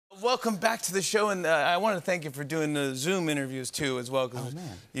Welcome back to the show, and I want to thank you for doing the Zoom interviews too, as well. Oh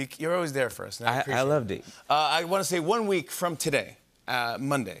man, you're always there for us. And I loved it. I want to say 1 week from today,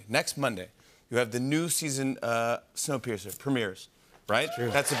 next Monday, you have the new season Snowpiercer premieres, right?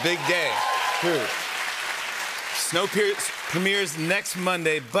 That's a big day. True. Snowpiercer premieres next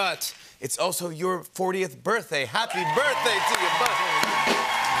Monday, but it's also your 40th birthday. Happy birthday to you, bud.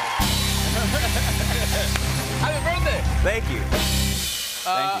 Happy birthday. Thank you.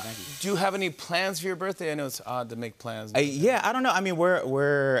 Thank you. Do you have any plans for your birthday? I know it's odd to make plans. Yeah, I don't know. I mean,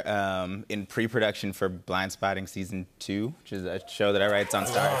 we're in pre-production for Blind Spotting season 2, which is a show that I write. It's on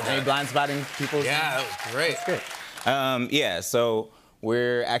Star. Any Blind Spotting people? Yeah, that was great. That's good. Yeah, so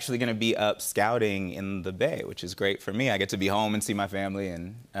we're actually going to be up scouting in the Bay, which is great for me. I get to be home and see my family,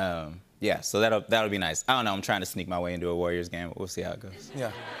 and yeah, so that'll be nice. I don't know. I'm trying to sneak my way into a Warriors game, but we'll see how it goes.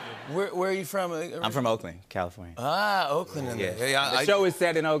 Yeah. Where are you from? I'm from Oakland, California. Ah, Oakland. Yeah. The show is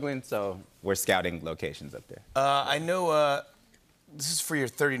set in Oakland, so we're scouting locations up there. I know this is for your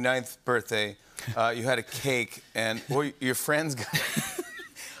 39th birthday. You had a cake, and your friends got...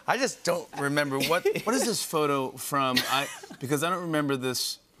 I just don't remember. What is this photo from? Because I don't remember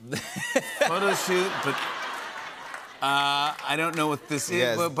this photo shoot, but... I don't know what this is,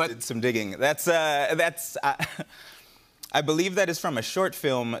 yes, but did some digging. I believe that is from a short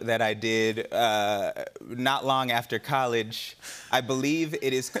film that I did not long after college. I believe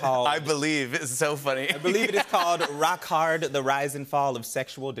it is called... I believe. It's so funny. I believe it is called Rock Hard, The Rise and Fall of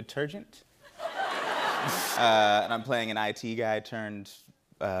Sexual Detergent. And I'm playing an IT guy turned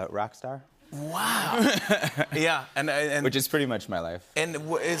rock star. Wow. Yeah, and which is pretty much my life.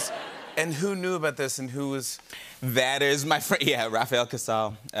 And who knew about this, and who was... That is my friend, yeah, Rafael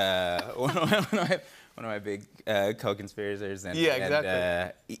Casal, one of my big co-conspirators. And, yeah,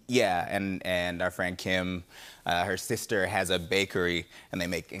 exactly. And our friend Kim, her sister has a bakery, and they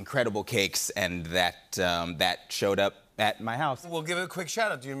make incredible cakes, and that showed up at my house. We'll give it a quick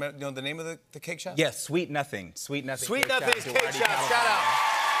shout out. Do you know the name of the cake shop? Yes, Sweet Nothing. Sweet Nothing. Sweet Nothing's Cake Shop. Shout out.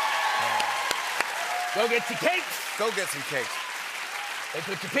 Go get some cakes. Go get some cakes. They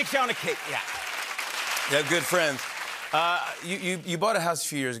put your picture on a cake. Yeah. Yeah, good friends. You bought a house a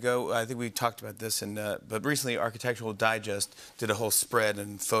few years ago. I think we talked about this, but recently Architectural Digest did a whole spread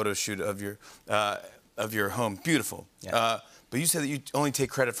and photo shoot of your home. Beautiful. Yeah. But you said that you only take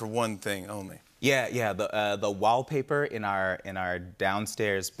credit for one thing only. Yeah. The wallpaper in our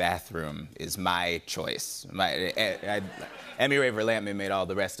downstairs bathroom is my choice. Emmy Raver Lampman made all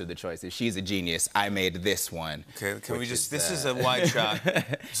the rest of the choices. She's a genius. I made this one. Okay, can we just... This is a wide shot.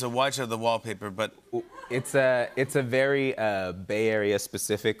 It's a wide shot of the wallpaper, but... It's a very Bay Area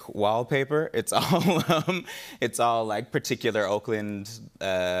specific wallpaper. It's all like particular Oakland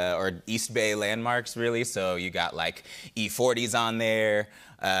or East Bay landmarks, really. So you got like E40s on there.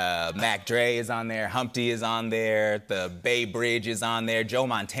 Mac Dre is on there, Humpty is on there, the Bay Bridge is on there, Joe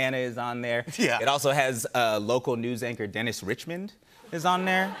Montana is on there. Yeah. It also has local news anchor Dennis Richmond is on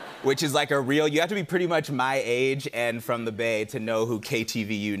there, which is like a real, you have to be pretty much my age and from the Bay to know who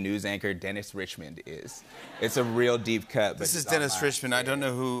KTVU news anchor Dennis Richmond is. It's a real deep cut. But this is Dennis Richmond. I don't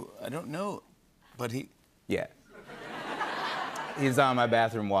know, but he... Yeah. He's on my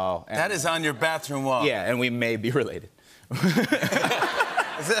bathroom wall. That is on your bathroom wall? Yeah, and we may be related.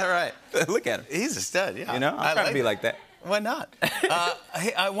 Is that right? Look at him. He's a stud, yeah. You know, I'm trying to be like that. Why not?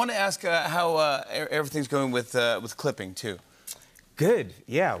 Hey, I want to ask how everything's going with clipping, too. Good.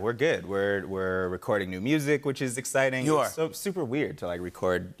 Yeah, we're good. We're recording new music, which is exciting. You are. It's so super weird to like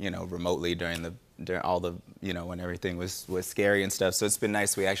record, remotely during all the, when everything was scary and stuff. So it's been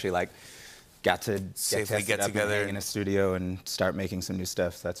nice. We actually like got to safely get together in a studio and start making some new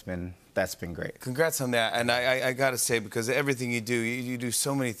stuff. So that's been great. Congrats on that. And I got to say, because everything you do, you do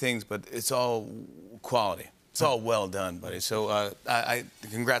so many things, but it's all quality. It's all well done, buddy. So I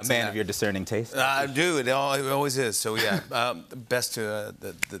congrats on that. A man of your discerning taste. I do. It always is. So yeah, best to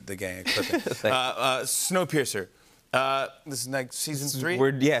the gang at Clipping. Snowpiercer. This is like season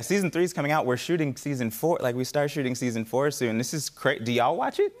 3? Yeah, season 3 is coming out. We're shooting season 4. Like, we start shooting season 4 soon. This is crazy. Do y'all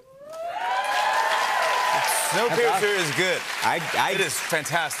watch it? Snowpiercer awesome. Is good. It is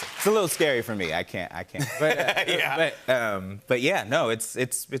fantastic. It's a little scary for me. I can't. But yeah. But yeah, no,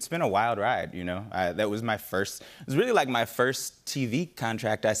 it's been a wild ride. That was my first. It was really like my first TV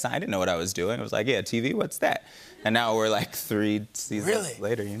contract I signed. I didn't know what I was doing. I was like, yeah, TV. What's that? And now we're like 3 seasons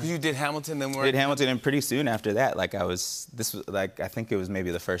later. You did Hamilton, then did Hamilton, and pretty soon after that, like I think it was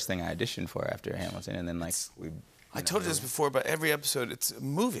maybe the first thing I auditioned for after Hamilton, and then like I told you this before, but every episode it's a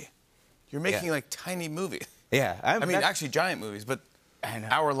movie. You're making like tiny movies. Yeah, I mean, actually giant movies, but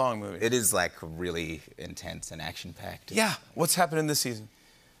hour-long movies. It is like really intense and action-packed. Yeah. What's happening this season?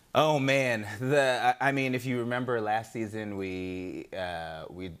 Oh man, I mean, if you remember last season, we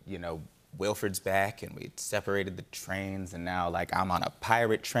you know, Wilford's back and we separated the trains, and now like I'm on a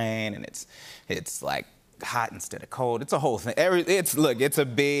pirate train, and it's like hot instead of cold. It's a whole thing. Look, it's a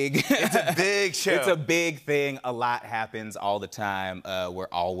big it's a big show. It's a big thing. A lot happens all the time. We're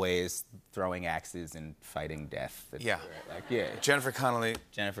always throwing axes and fighting death. Yeah. Like, yeah. Jennifer Connelly.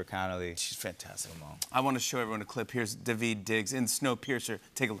 She's fantastic. I want to show everyone a clip. Here's Daveed Diggs in Snowpiercer.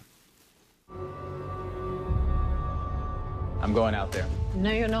 Take a look. I'm going out there.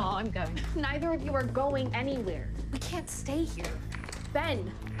 No, you're not. I'm going. Neither of you are going anywhere. We can't stay here. Ben,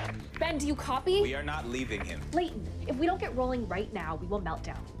 do you copy? We are not leaving him. Leighton, if we don't get rolling right now, we will melt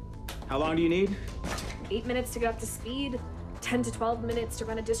down. How long do you need? 8 minutes to get up to speed, 10 to 12 minutes to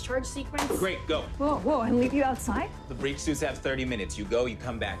run a discharge sequence. Great, go. Whoa, and leave you outside? The breach suits have 30 minutes. You go, you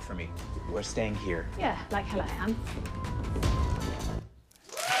come back for me. We're staying here. Yeah, like hell I am.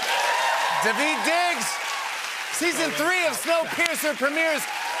 Daveed Diggs, season 3 of Snowpiercer premieres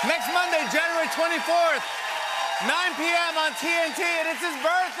next Monday, January 24th, 9 p.m. on TNT, and it's his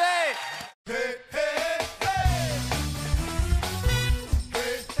birthday. Hey, hey.